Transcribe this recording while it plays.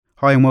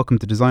Hi and welcome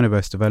to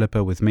Designerverse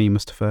Developer with me,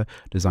 Mustafa,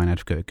 Design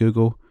Advocate at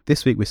Google.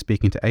 This week we're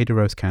speaking to Ada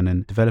Rose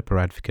Cannon, Developer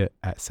Advocate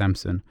at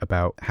Samsung,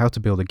 about how to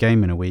build a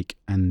game in a week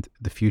and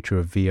the future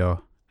of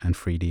VR and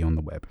 3D on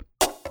the web.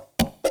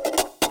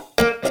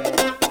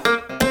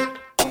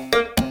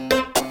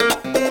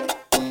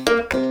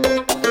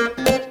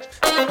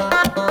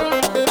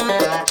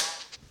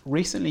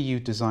 Recently you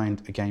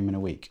designed a game in a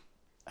week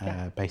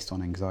based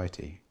on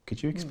anxiety.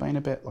 Could you explain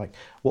a bit, like,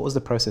 what was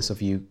the process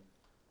of you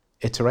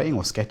iterating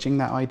or sketching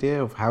that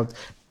idea of how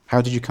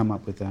did you come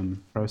up with the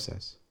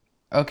process?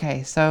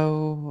 Okay,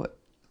 so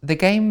the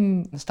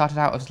game started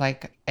out as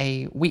like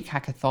a week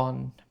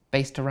hackathon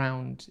based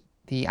around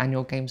the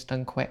annual Games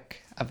Done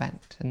Quick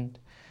event. And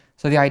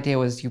so the idea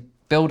was you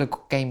build a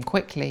game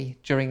quickly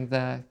during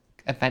the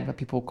event where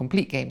people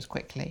complete games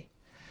quickly.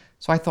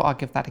 So I thought I'd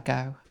give that a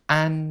go.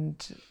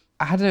 And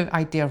I had an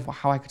idea of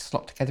how I could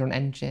slot together an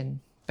engine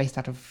based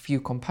out of a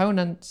few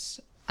components.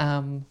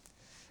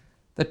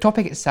 The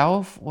topic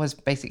itself was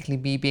basically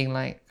me being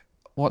like,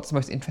 what's the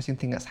most interesting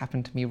thing that's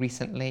happened to me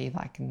recently that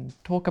I can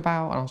talk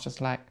about? And I was just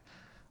like,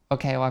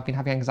 okay, well, I've been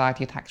having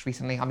anxiety attacks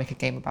recently. I'll make a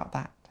game about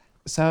that.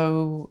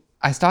 So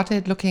I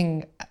started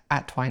looking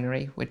at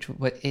Twinery, which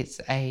is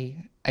a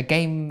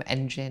game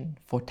engine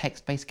for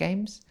text-based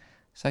games.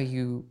 So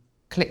you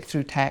click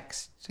through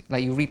text,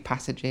 like you read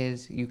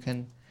passages, you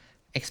can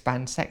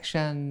expand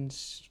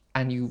sections,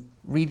 and you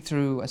read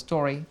through a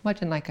story,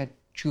 much in like a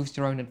choose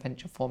your own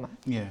adventure format.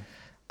 Yeah.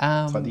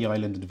 It's like the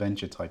island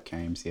adventure type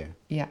games, yeah.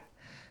 Yeah.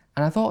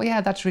 And I thought, yeah,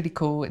 that's really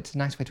cool. It's a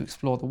nice way to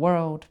explore the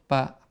world,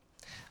 but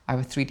I have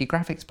a 3D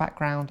graphics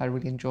background. I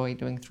really enjoy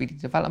doing 3D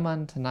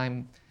development, and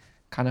I'm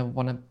kind of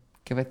want to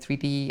give a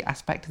 3D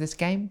aspect to this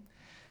game.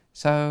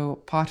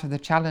 So part of the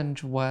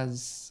challenge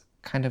was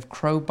kind of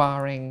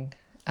crowbarring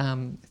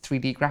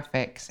 3D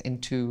graphics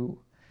into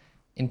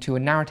a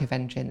narrative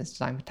engine that's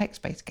designed for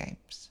text-based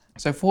games.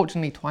 So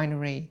fortunately,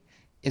 Twinery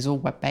is all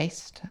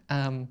web-based.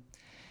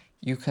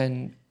 You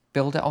can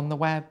build it on the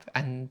web,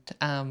 and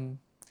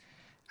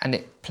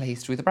it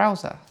plays through the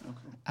browser.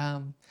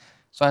 Okay.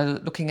 So I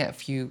was looking at a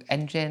few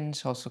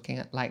engines. I was looking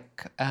at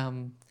like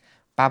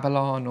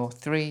Babylon or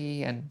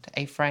 3 and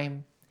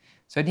A-Frame.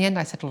 So in the end,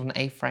 I settled on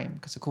A-Frame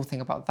because the cool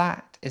thing about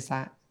that is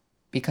that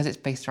because it's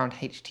based around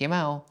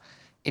HTML,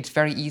 it's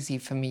very easy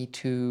for me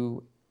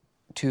to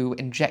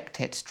inject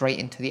it straight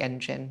into the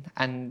engine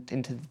and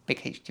into the big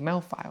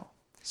HTML file.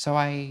 So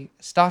I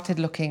started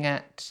looking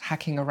at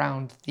hacking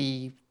around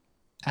the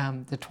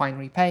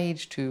Twinery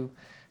page to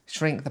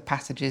shrink the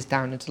passages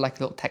down into like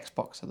a little text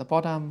box at the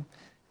bottom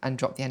and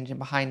drop the engine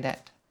behind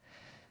it.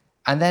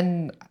 And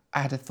then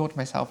I had a thought to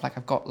myself, like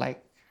I've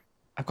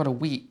got a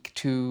week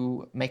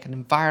to make an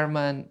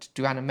environment,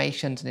 do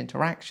animations and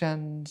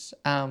interactions.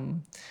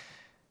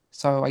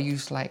 So I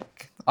used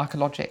like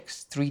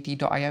Archologic's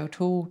 3D.io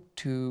tool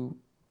to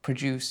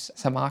produce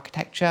some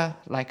architecture,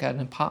 like an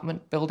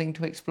apartment building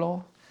to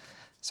explore.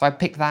 So I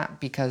picked that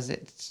because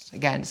it's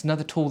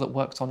another tool that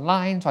works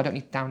online, so I don't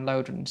need to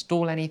download and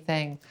install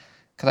anything,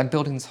 because I'm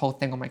building this whole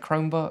thing on my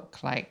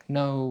Chromebook, like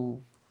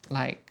no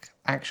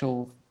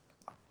actual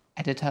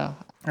editor.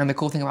 And the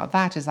cool thing about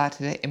that is that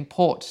it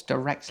imports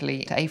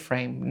directly to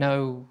A-Frame.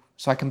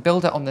 So I can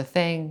build it on the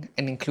thing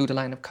and include a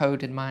line of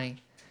code in my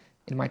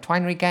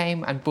Twinery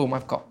game, and boom,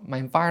 I've got my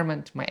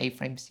environment, my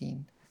A-Frame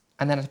scene.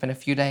 And then I spent a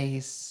few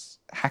days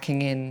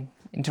hacking in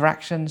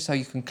interactions, so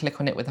you can click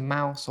on it with a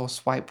mouse or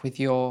swipe with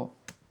your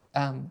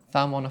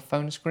thumb on a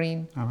phone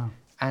screen. Oh, wow.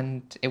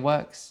 And it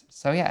works.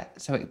 So yeah,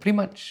 so it pretty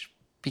much,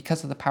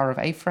 because of the power of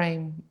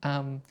A-Frame,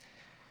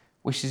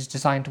 which is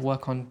designed to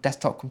work on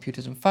desktop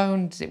computers and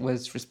phones, it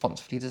was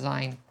responsively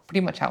designed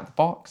pretty much out of the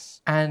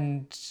box,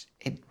 and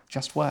it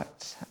just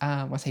worked.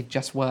 I say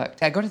just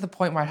worked. I got to the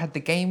point where I had the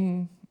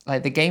game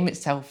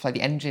itself, like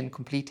the engine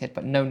completed,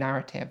 but no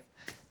narrative,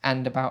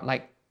 and about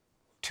like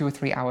 2 or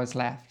 3 hours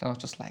left. And I was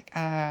just like,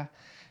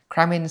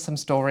 cram in some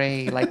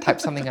story, like type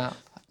something up.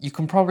 You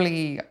can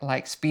probably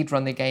like speed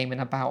run the game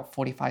in about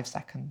 45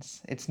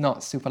 seconds. It's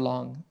not super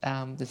long.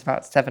 There's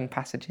about 7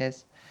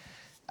 passages.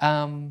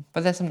 But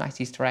there's some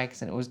nice Easter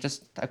eggs, and it was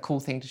just a cool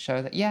thing to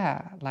show that,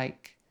 yeah,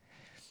 like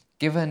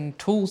given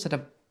tools that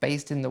are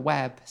based in the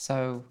web,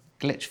 so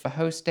Glitch for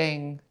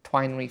hosting,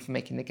 Twinery for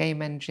making the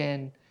game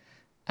engine,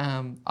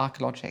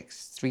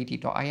 Archologic's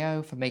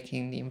 3D.io for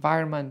making the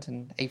environment,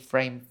 and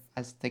A-Frame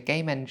as the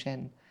game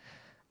engine,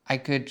 I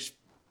could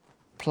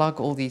plug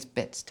all these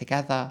bits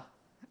together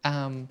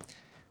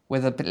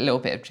with a little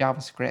bit of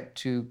JavaScript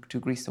to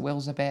grease the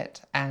wheels a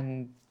bit,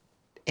 and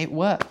it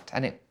worked,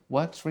 and it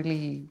works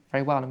really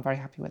very well. I'm very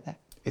happy with it.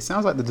 It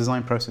sounds like the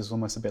design process is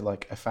almost a bit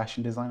like a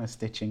fashion designer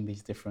stitching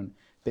these different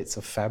bits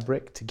of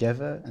fabric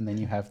together, and then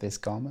you have this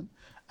garment.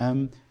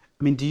 I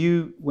mean,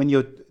 when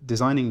you're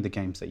designing the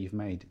games that you've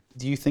made,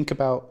 do you think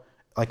about,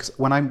 like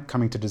when I'm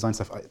coming to design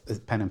stuff,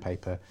 pen and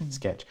paper,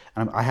 sketch,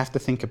 and I have to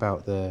think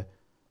about the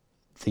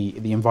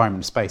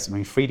environment space. I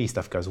mean, 3D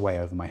stuff goes way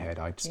over my head.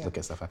 I just look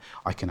at stuff,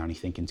 I can only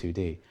think in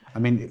 2D. I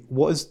mean,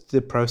 what is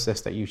the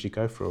process that you usually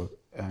go through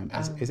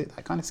Is it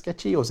that kind of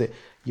sketchy, or is it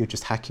you're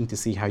just hacking to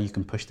see how you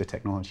can push the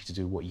technology to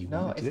do what you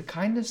want it to do? No, it's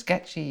kind of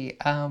sketchy,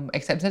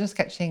 except instead of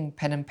sketching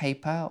pen and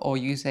paper or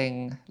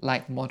using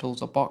like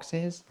models or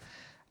boxes.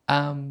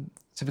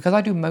 So because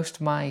I do most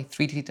of my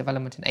 3D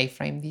development in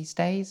A-Frame these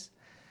days,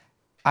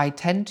 I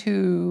tend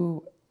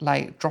to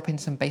like drop in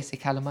some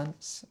basic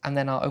elements, and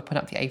then I'll open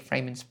up the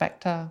A-Frame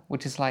inspector,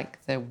 which is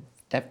like the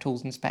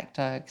DevTools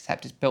inspector,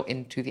 except it's built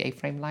into the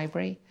A-Frame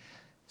library.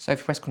 So if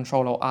you press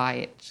Control or I,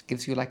 it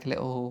gives you like a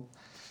little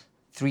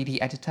 3D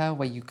editor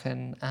where you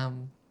can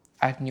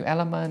add new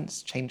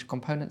elements, change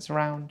components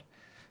around.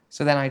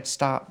 So then I'd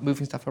start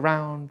moving stuff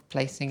around,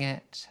 placing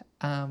it,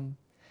 and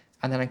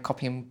then I'd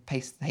copy and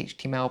paste the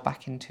HTML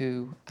back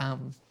into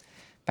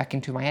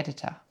my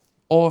editor.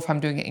 Or if I'm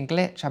doing it in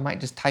Glitch, I might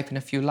just type in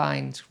a few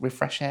lines,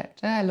 refresh it.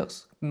 It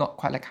looks not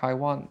quite like how I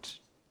want.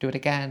 Do it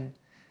again.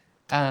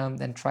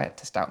 Then try it,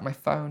 test out on my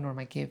phone or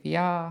my Gear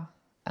VR,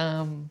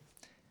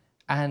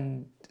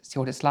 and see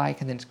what it's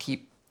like, and then just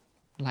keep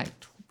like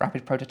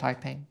rapid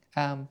prototyping.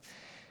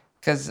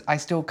 Because I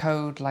still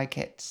code like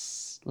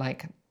it's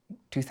like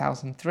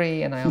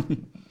 2003, and I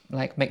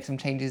like make some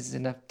changes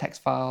in a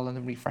text file and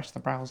then refresh the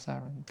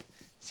browser and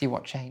see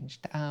what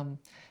changed. And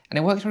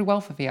it works really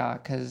well for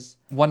VR because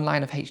one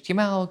line of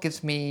HTML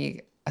gives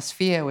me a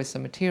sphere with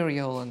some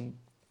material and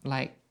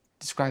like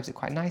describes it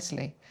quite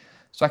nicely.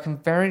 So I can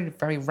very,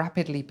 very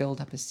rapidly build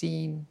up a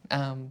scene,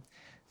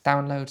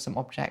 download some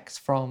objects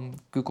from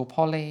Google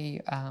Poly,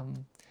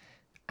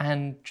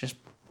 and just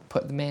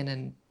put them in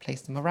and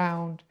place them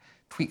around,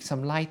 tweak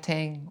some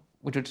lighting,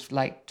 which would just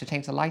like to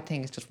change the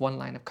lighting is just one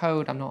line of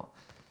code. I'm not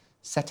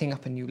setting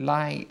up a new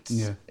light,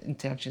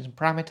 intelligent some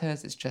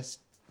parameters, it's just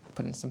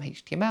putting some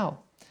HTML.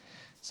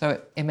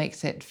 So it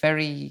makes it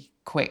very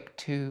quick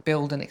to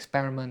build and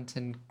experiment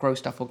and grow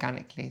stuff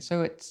organically.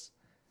 So it's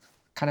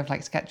kind of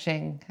like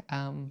sketching.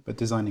 But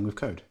designing with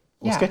code,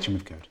 or sketching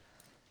with code.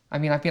 I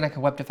mean, I've been like a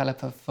web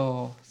developer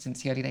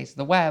since the early days of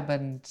the web,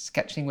 and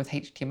sketching with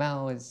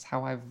HTML is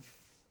how like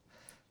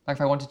if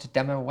I wanted to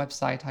demo a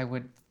website, I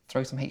would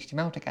throw some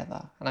HTML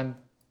together, and I'm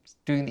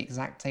doing the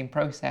exact same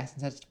process,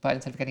 but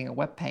instead of getting a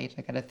web page,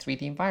 I get a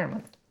 3D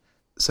environment.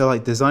 So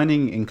like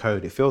designing in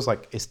code, it feels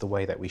like it's the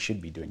way that we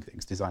should be doing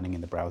things, designing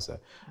in the browser.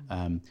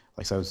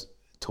 So I was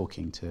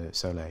talking to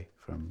Soleil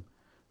from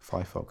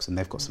Firefox, and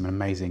they've got some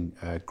amazing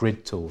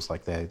grid tools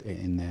like they're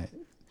in their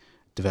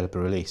developer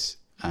release.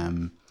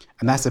 And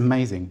that's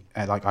amazing.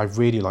 Like I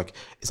really like,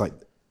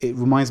 it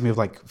reminds me of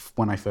like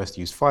when I first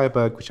used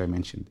Firebug, which I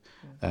mentioned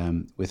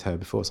with her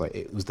before. It's like,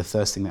 it was the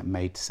first thing that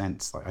made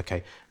sense. Like,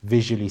 okay,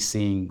 visually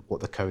seeing what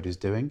the code is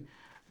doing,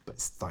 but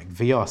it's like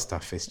VR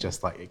stuff is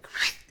just like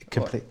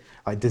complete,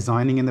 like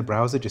designing in the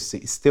browser,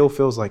 it still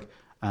feels like,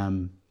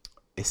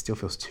 it still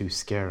feels too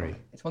scary.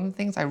 It's one of the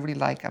things I really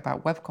like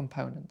about web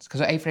components,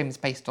 because A-Frame is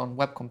based on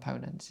web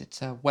components.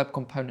 It's a web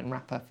component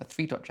wrapper for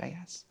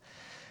 3.js.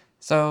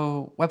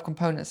 So web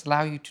components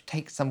allow you to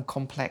take some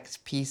complex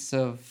piece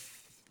of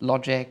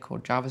logic or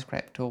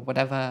JavaScript or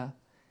whatever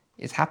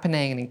is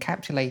happening and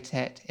encapsulate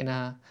it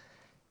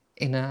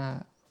in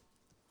a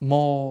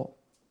more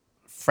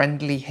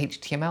friendly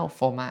HTML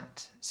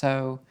format.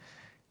 So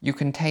you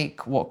can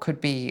take what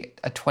could be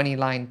a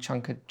 20-line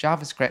chunk of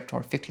JavaScript or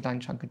a 50-line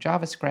chunk of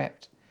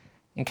JavaScript,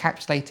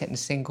 encapsulate it in a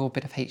single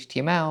bit of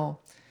HTML,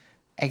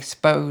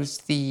 expose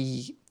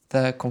the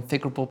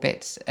configurable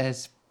bits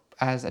as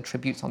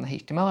attributes on the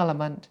HTML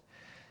element,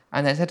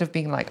 and instead of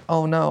being like,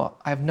 oh no,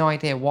 I have no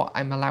idea what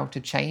I'm allowed to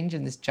change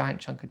in this giant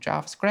chunk of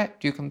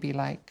JavaScript, you can be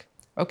like,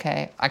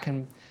 okay, I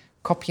can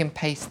copy and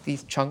paste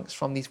these chunks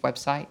from these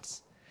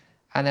websites,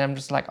 and then I'm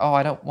just like, oh,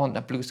 I don't want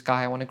a blue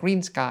sky, I want a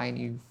green sky, and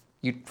you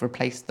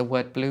replace the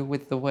word blue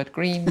with the word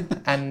green,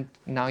 and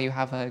now you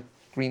have a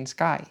green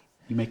sky.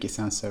 You make it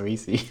sound so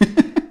easy.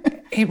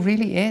 It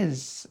really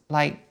is.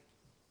 Like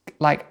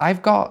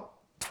I've got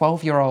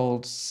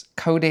 12-year-olds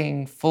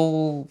coding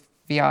full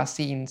VR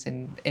scenes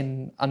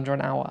in under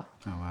an hour.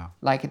 Oh, wow.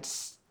 Like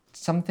it's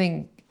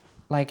something,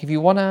 like if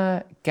you want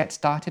to get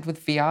started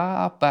with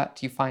VR,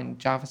 but you find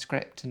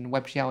JavaScript and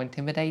WebGL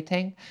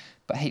intimidating,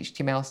 but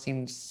HTML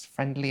seems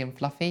friendly and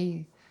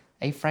fluffy,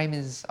 A-Frame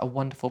is a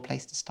wonderful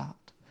place to start.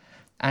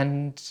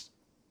 And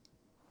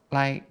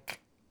like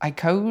I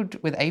code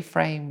with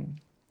A-Frame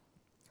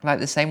like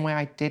the same way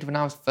I did when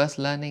I was first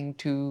learning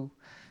to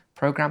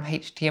program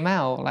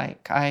HTML.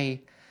 Like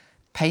I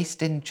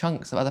paste in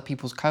chunks of other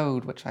people's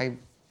code, which I'm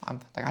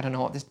like, I don't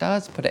know what this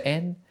does, put it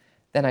in.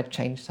 Then I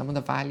change some of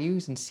the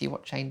values and see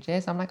what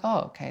changes. I'm like, oh,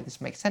 okay, this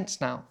makes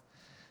sense now.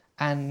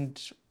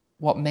 And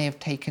what may have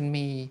taken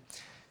me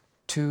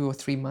 2 or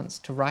 3 months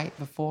to write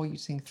before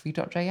using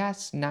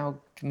 3.js now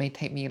may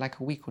take me like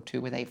a week or 2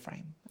 with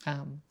A-Frame.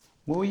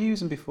 What were you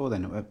using before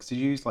then? Did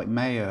you use like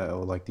Maya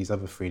or like these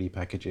other 3D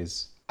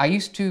packages? I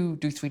used to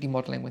do 3D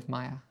modeling with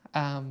Maya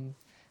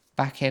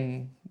back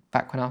when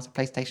I was a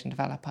PlayStation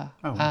developer.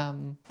 Oh,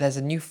 wow. There's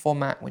a new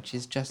format which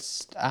is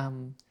just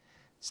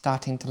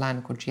starting to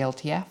land called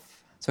GLTF.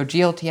 So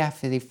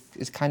GLTF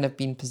is kind of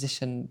been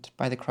positioned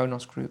by the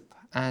Khronos group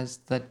as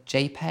the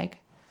JPEG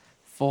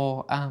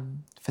for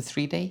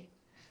 3D.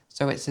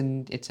 So it's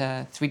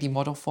a 3D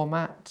model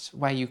format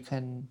where you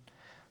can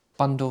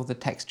bundle the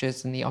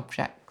textures and the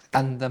objects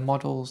and the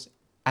models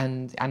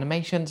and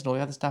animations and all the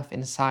other stuff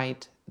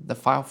inside the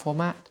file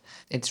format.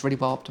 It's really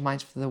well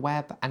optimized for the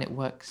web, and it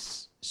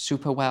works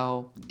super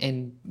well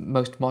in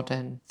most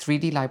modern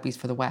 3D libraries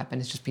for the web,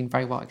 and it's just been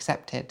very well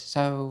accepted.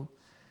 So,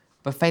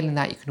 but failing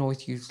that, you can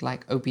always use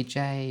like OBJ,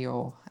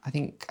 or I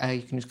think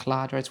you can use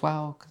Collada as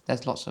well.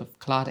 There's lots of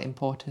Collada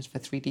importers for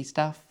 3D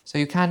stuff. So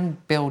you can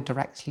build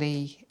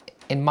directly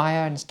in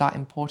Maya and start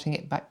importing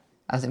it back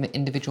as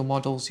individual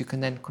models you can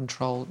then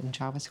control in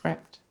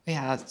JavaScript.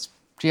 Yeah,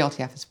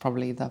 GLTF is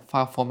probably the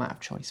file format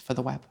of choice for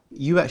the web.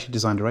 You actually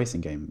designed a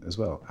racing game as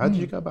well. How did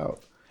you go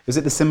about? Is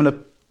it the similar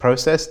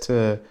process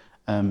to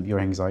your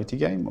anxiety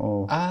game,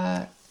 or?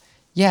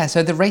 Yeah,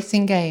 so the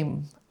racing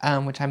game,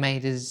 which I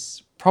made,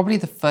 is probably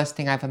the first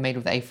thing I ever made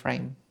with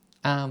A-Frame.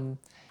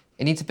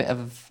 It needs a bit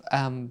of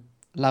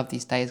love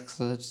these days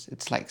because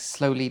it's like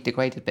slowly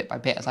degraded bit by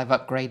bit as I've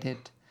upgraded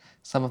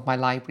some of my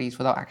libraries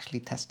without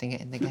actually testing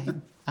it in the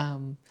game.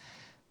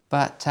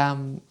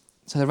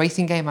 So the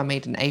racing game I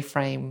made in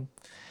A-Frame,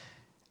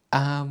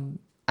 and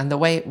the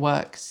way it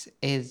works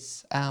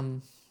is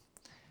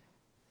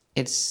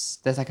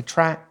there's like a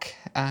track,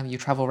 you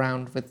travel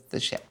around with the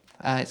ship.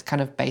 It's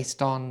kind of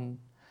based on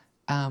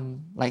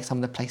like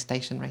some of the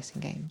PlayStation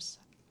racing games.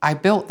 I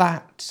built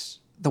that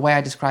the way I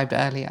described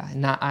earlier,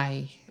 in that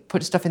I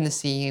put stuff in the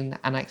scene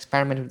and I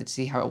experimented with it to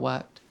see how it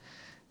worked.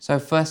 So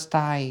first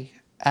I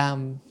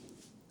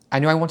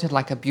knew I wanted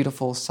like a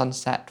beautiful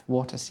sunset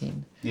water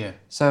scene. Yeah.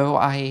 So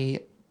I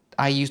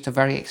used a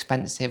very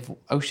expensive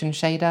ocean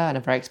shader and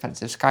a very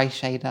expensive sky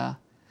shader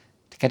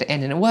to get it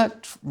in, and it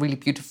worked really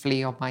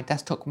beautifully on my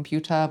desktop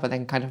computer, but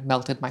then kind of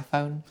melted my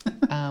phone.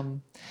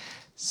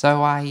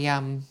 So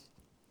I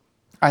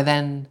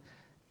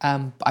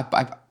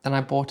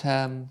bought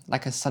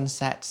like a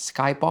sunset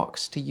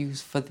skybox to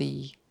use for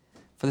the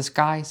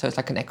sky. So it's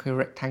like an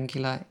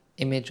equirectangular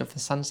image of the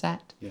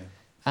sunset. Yeah.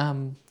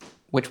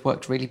 Which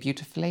worked really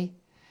beautifully.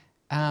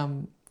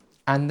 And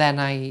then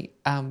I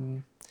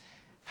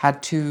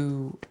had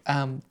to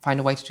find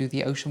a way to do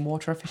the ocean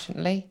water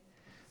efficiently.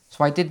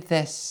 So I did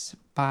this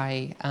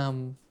by,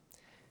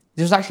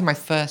 this was actually my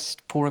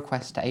first pull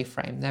request to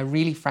A-Frame. They're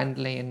really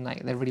friendly and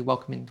like they're really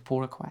welcoming to pull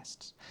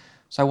requests.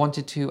 So I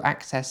wanted to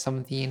access some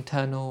of the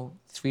internal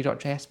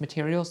 3.js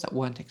materials that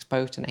weren't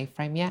exposed in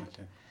A-Frame yet.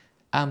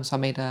 Okay. So I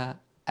made a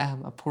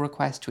pull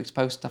request to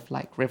expose stuff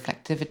like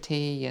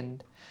reflectivity,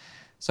 and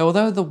so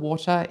although the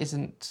water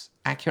isn't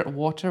accurate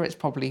water, it's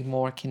probably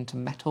more akin to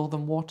metal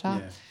than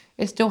water. Yeah.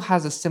 It still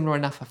has a similar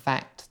enough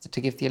effect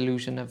to give the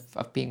illusion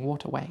of being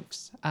water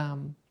waves.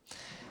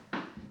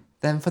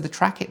 Then for the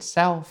track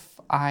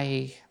itself,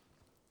 I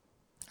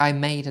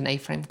made an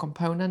A-Frame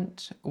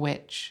component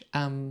which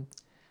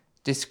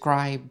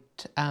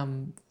described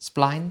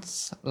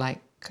splines,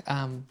 like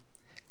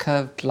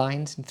curved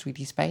lines in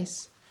 3D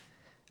space.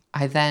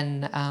 I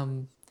then...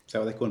 Is that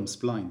what they call them,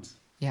 splines?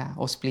 Yeah,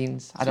 or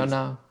spleens. I don't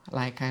know.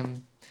 Like,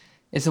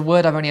 it's a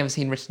word I've only ever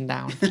seen written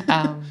down.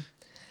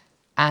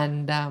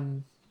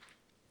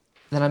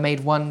 Then I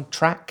made one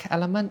track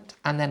element,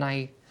 and then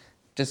I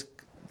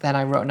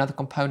wrote another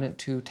component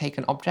to take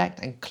an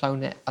object and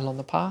clone it along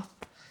the path.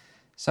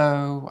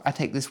 So I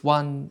take this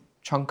one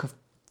chunk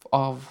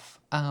of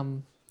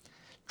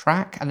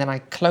track, and then I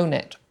clone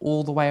it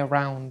all the way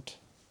around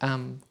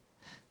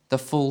the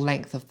full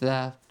length of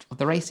the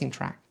racing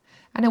track,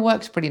 and it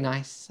works pretty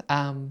nice.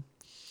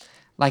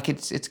 Like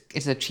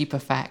it's a cheap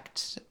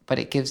effect, but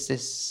it gives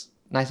this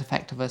nice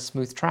effect of a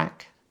smooth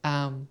track.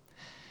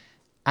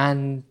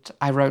 And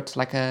I wrote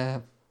like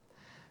the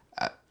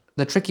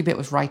tricky bit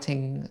was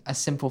writing a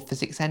simple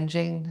physics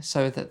engine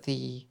so that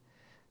the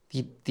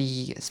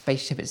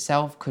spaceship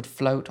itself could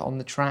float on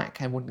the track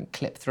and wouldn't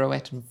clip through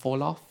it and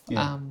fall off.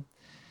 Yeah.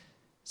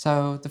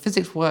 So the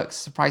physics works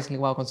surprisingly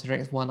well,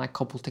 considering it's one I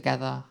cobbled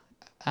together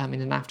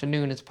in an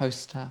afternoon as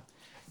opposed to...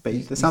 But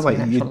it sounds like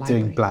you're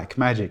doing black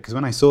magic, because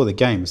when I saw the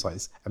game, it's like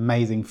this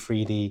amazing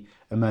 3D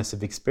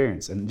immersive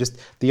experience, and just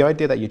the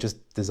idea that you're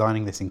just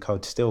designing this in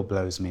code still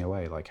blows me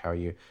away. Like how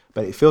you,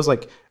 but it feels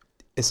like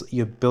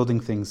you're building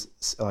things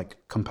like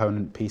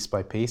component piece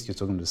by piece. You're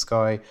talking to the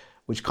sky,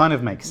 which kind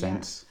of makes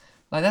sense. Yeah.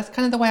 Like that's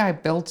kind of the way I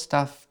build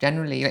stuff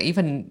generally. Like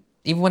even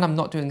when I'm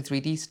not doing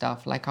 3D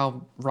stuff, like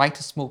I'll write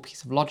a small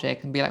piece of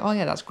logic and be like, oh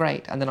yeah, that's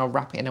great, and then I'll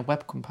wrap it in a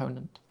web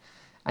component.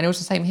 And it was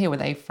the same here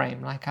with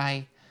A-Frame. Like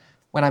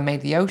when I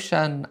made the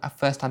ocean, at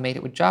first I made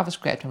it with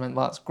JavaScript, and I went,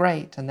 well, that's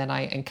great. And then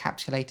I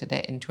encapsulated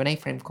it into an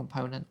A-Frame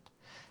component.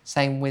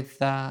 Same with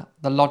the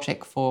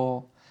logic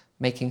for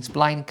making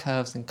spline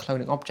curves and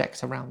cloning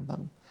objects around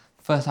them.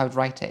 First I would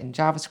write it in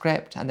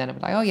JavaScript, and then I'd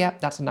be like, oh yeah,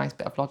 that's a nice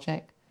bit of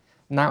logic.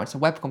 Now it's a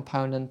web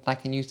component, and I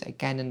can use it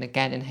again and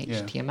again in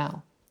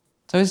HTML.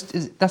 So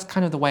that's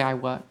kind of the way I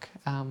work,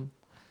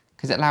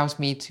 because it allows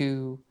me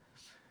to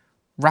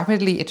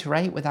rapidly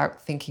iterate without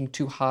thinking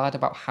too hard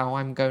about how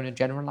I'm going to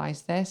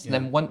generalize this. Yeah.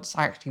 And then once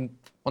I've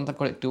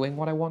got it doing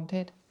what I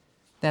wanted,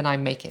 then I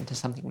make it into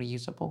something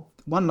reusable.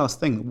 One last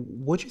thing,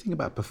 what do you think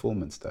about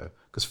performance though?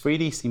 Because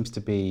 3D seems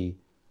to be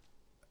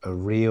a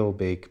real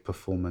big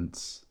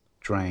performance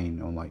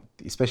drain on, like,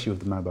 especially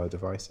with the mobile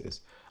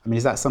devices. I mean,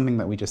 is that something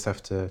that we just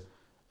have to,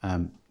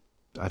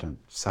 I don't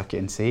suck it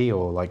and see,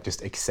 or like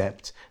just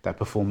accept that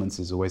performance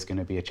is always going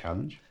to be a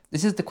challenge?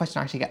 This is the question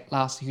I actually get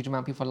asked a huge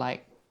amount of people,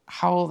 like,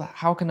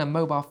 how can a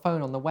mobile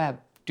phone on the web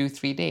do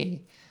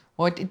 3D?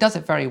 Well, it does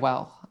it very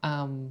well.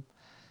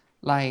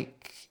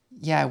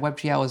 Yeah,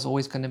 WebGL is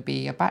always going to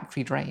be a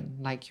battery drain.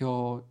 Like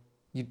you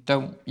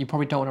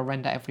probably don't want to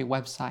render every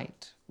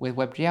website with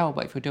WebGL,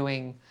 but if you're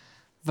doing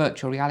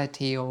virtual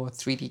reality or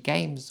 3D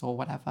games or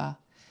whatever,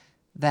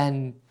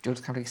 then you'll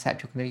just kind of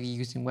accept you're going to be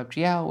using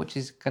WebGL, which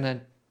is going to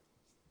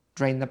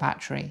drain the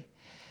battery.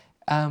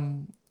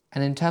 And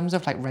in terms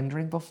of like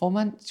rendering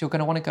performance, you're going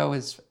to want to go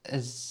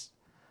as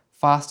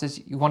fast as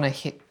you want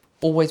to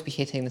always be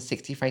hitting the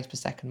 60 frames per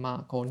second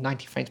mark, or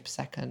 90 frames per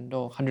second,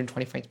 or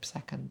 120 frames per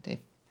second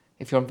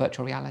if you're on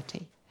virtual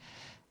reality.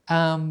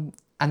 And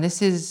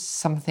this is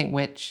something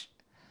which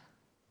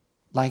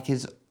like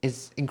is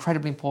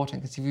incredibly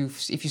important,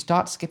 because if you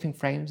start skipping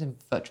frames in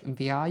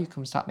VR, you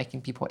can start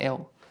making people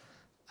ill.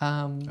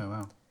 Oh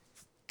wow!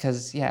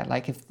 Because yeah,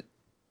 like if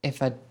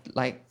the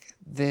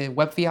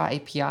WebVR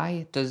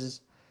API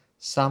does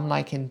some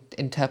like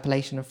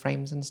interpolation of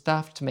frames and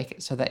stuff to make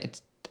it so that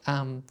it's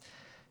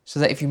so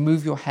that if you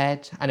move your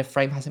head and a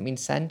frame hasn't been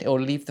sent, it will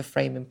leave the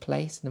frame in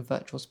place in a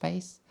virtual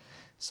space.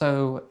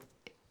 So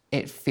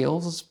it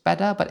feels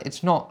better, but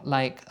it's not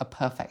like a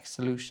perfect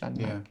solution.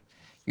 Yeah. Like,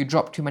 you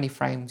drop too many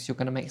frames, you're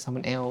going to make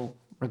someone ill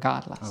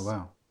regardless. Oh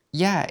wow!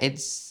 Yeah,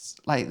 it's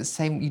like the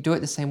same. You do it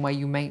the same way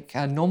you make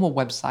a normal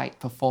website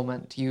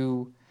performant.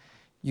 You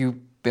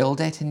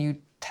build it and you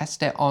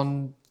test it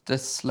on the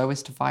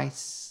slowest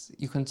device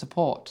you can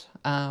support.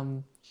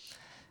 And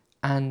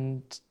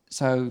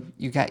so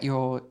you get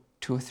your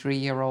 2 or 3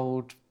 year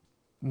old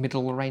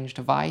middle range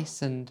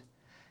device and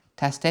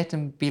test it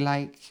and be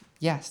like,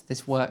 yes,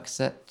 this works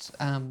at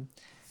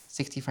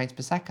 60 frames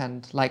per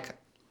second. Like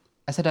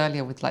I said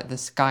earlier with like the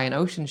sky and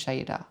ocean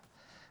shader,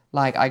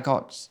 like I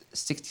got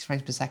 60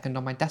 frames per second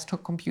on my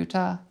desktop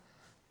computer.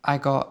 I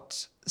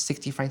got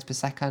 60 frames per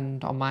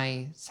second on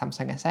my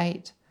Samsung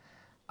S8.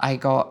 I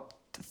got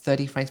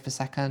 30 frames per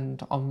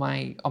second on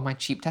my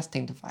cheap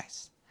testing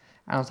device.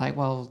 And I was like,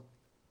 well,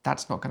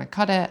 that's not going to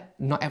cut it.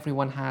 Not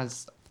everyone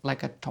has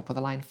like a top of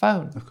the line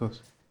phone. Of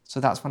course. So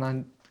that's when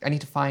I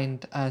need to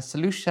find a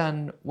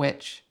solution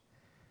which,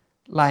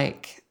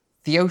 like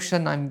the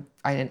ocean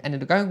I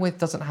ended up going with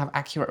doesn't have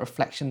accurate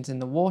reflections in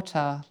the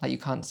water. Like you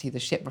can't see the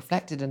ship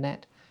reflected in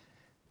it.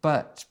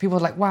 But people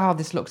are like, wow,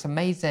 this looks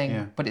amazing.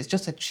 Yeah. But it's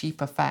just a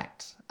cheap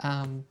effect.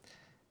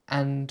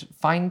 And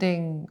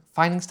finding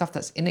stuff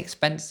that's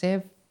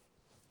inexpensive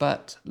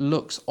but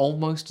looks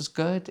almost as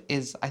good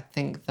is, I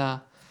think,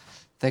 the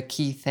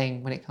key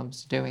thing when it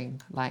comes to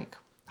doing like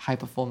high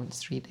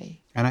performance 3D.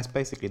 And that's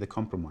basically the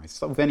compromise.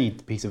 It's like with any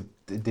piece of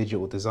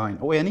digital design,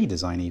 or any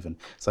design even.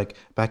 It's like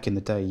back in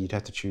the day, you'd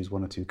have to choose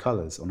 1 or 2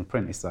 colors on a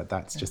print. It's like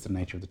that's just the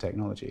nature of the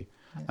technology.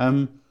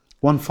 Yeah.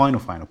 One final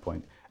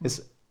point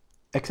is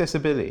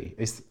accessibility.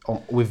 Is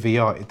with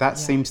VR. That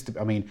seems to.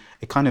 I mean,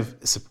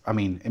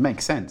 it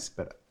makes sense,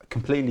 but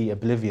completely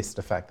oblivious to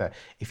the fact that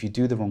if you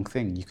do the wrong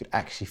thing, you could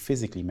actually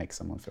physically make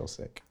someone feel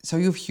sick. So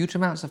you have huge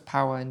amounts of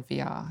power in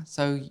VR.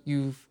 So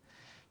you've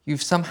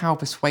somehow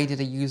persuaded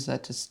a user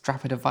to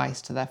strap a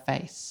device to their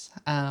face,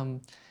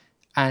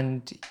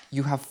 and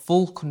you have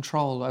full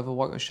control over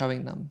what you're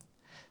showing them.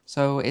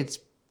 So it's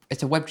a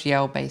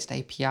WebGL based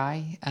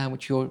API,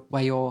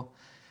 where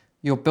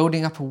you're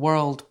building up a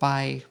world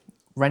by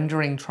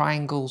rendering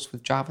triangles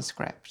with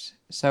JavaScript.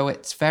 So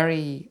it's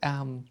very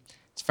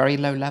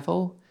low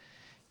level.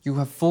 You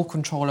have full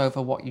control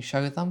over what you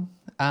show them.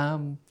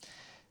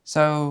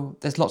 So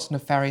there's lots of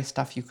nefarious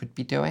stuff you could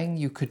be doing.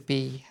 You could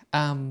be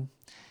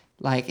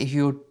like if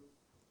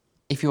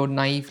you're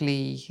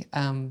naively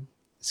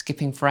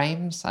skipping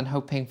frames and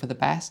hoping for the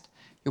best,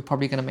 you're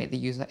probably going to make the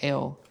user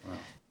ill. Wow.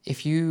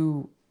 If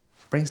you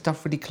bring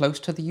stuff really close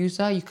to the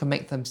user, you can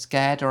make them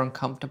scared or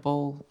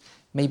uncomfortable,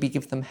 maybe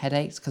give them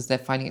headaches because they're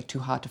finding it too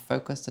hard to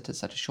focus at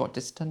such a short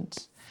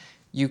distance.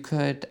 You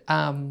could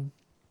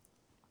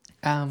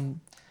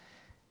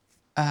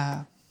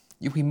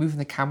you'll be moving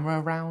the camera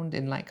around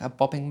in like a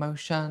bobbing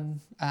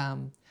motion,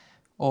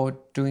 or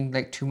doing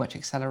like too much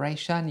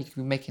acceleration. You could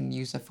be making the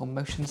user feel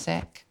motion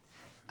sick.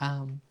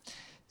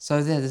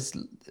 So there's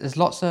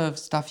lots of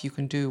stuff you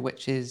can do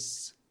which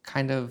is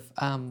kind of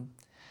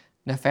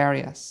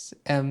nefarious.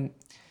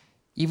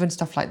 Even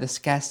stuff like the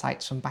scare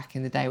sites from back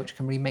in the day, which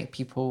can really make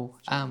people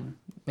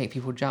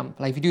jump.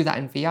 Like if you do that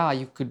in VR,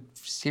 you could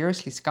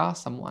seriously scar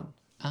someone.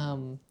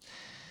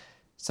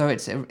 So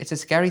it's a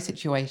scary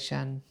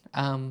situation.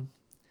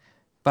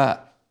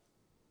 But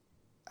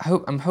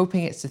I'm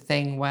hoping it's a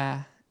thing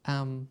where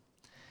in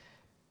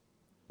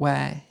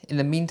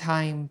the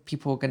meantime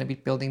people are going to be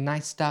building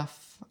nice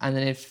stuff, and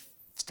then if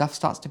stuff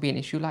starts to be an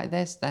issue like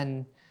this,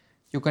 then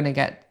you're going to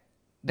get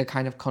the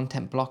kind of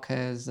content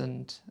blockers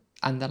and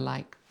the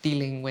like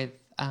dealing with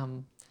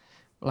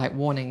like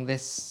warning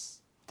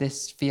this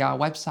VR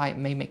website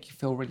may make you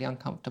feel really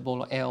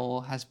uncomfortable or ill,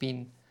 or has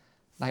been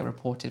like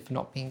reported for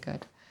not being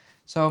good.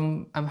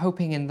 So I'm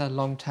hoping in the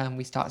long term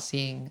we start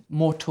seeing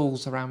more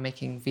tools around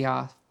making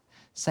VR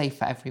safe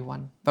for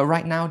everyone. But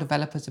right now,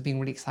 developers are being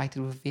really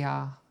excited with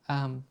VR.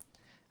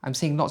 I'm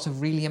seeing lots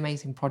of really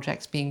amazing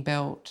projects being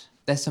built.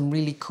 There's some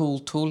really cool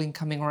tooling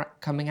coming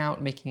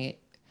out, making it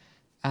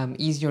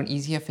easier and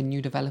easier for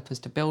new developers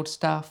to build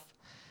stuff.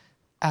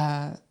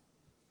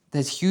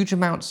 There's huge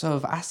amounts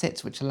of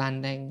assets which are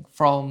landing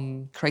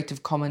from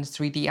Creative Commons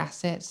 3D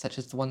assets, such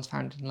as the ones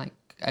found in like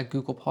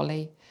Google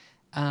Poly,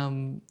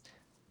 and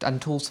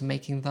tools for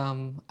making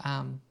them,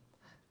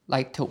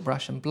 like Tilt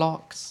Brush and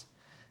blocks.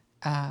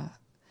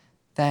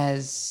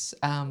 There's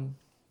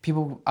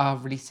people are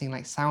releasing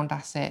like sound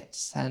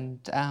assets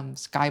and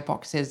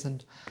skyboxes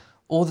and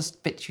all the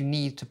bits you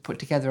need to put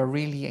together a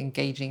really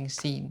engaging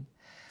scene.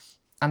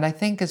 And I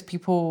think as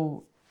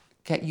people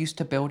get used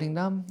to building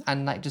them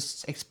and like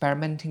just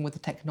experimenting with the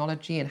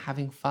technology and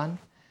having fun,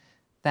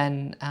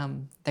 then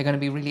they're going to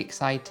be really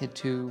excited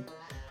to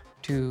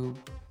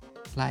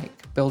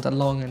like build a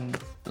long and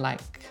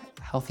like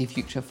healthy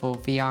future for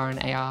VR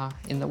and AR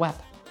in the web.